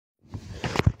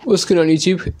What's good on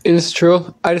YouTube? In this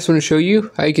tutorial, I just want to show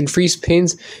you how you can freeze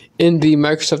panes in the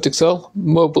Microsoft Excel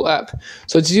mobile app.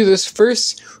 So to do this,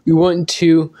 first we want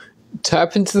to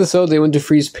tap into the cell they want to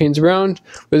freeze panes around.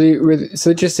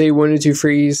 So just say we wanted to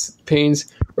freeze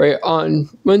panes right on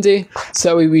Monday, so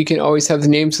that way we can always have the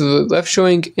name to the left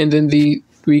showing and then the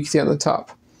week on the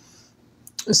top.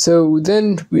 So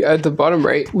then at the bottom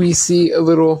right, we see a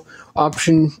little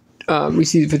option. We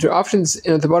see the options,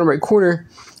 and at the bottom right corner,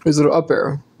 there's a little up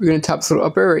arrow. We're going to tap this little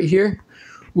up arrow right here,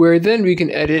 where then we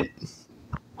can edit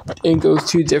and go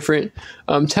to different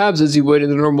tabs as you would in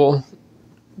the normal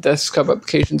desktop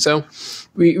application. So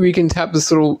we can tap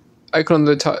this little icon on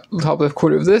the top left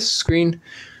corner of this screen,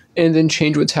 and then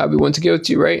change what tab we want to go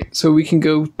to, right? So we can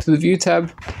go to the View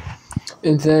tab,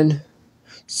 and then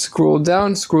scroll down,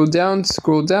 and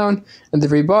at the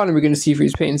very bottom, we're going to see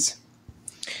Freeze Panes.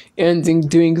 And in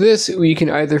doing this, we can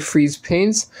either freeze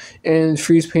panes, and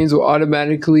freeze panes will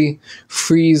automatically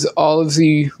freeze all of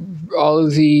the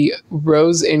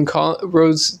rows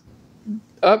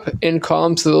up and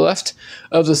columns to the left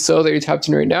of the cell that you're tapped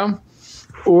in right now,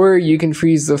 or you can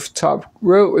freeze the top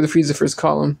row or freeze the first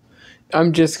column.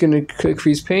 I'm just going to click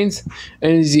freeze panes,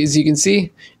 and as you can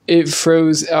see, it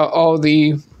froze out all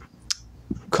the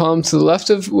columns to the left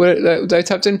of what I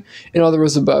tapped in and all the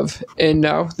rows above, and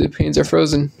now the panes are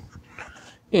frozen.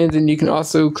 And then you can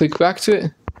also click back to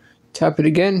it, tap it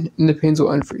again, and the panes will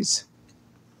unfreeze.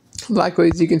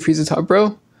 Likewise, you can freeze the top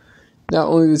row. Not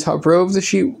only the top row of the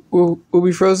sheet will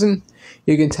be frozen,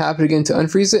 you can tap it again to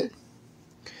unfreeze it.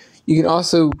 You can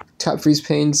also tap freeze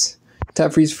panes,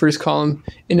 tap freeze first column,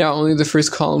 and now only the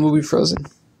first column will be frozen.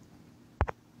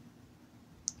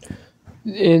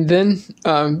 And then,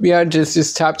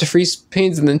 just tap to freeze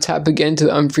panes and then tap again to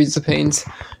unfreeze the panes.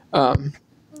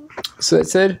 So that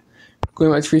said, going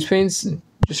back to freeze panes,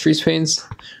 just freeze panes.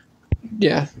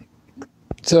 Yeah.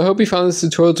 So I hope you found this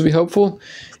tutorial to be helpful.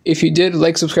 If you did,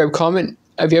 like, subscribe, comment.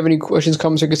 If you have any questions,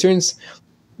 comments, or concerns,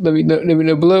 let me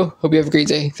know below. Hope you have a great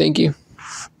day. Thank you.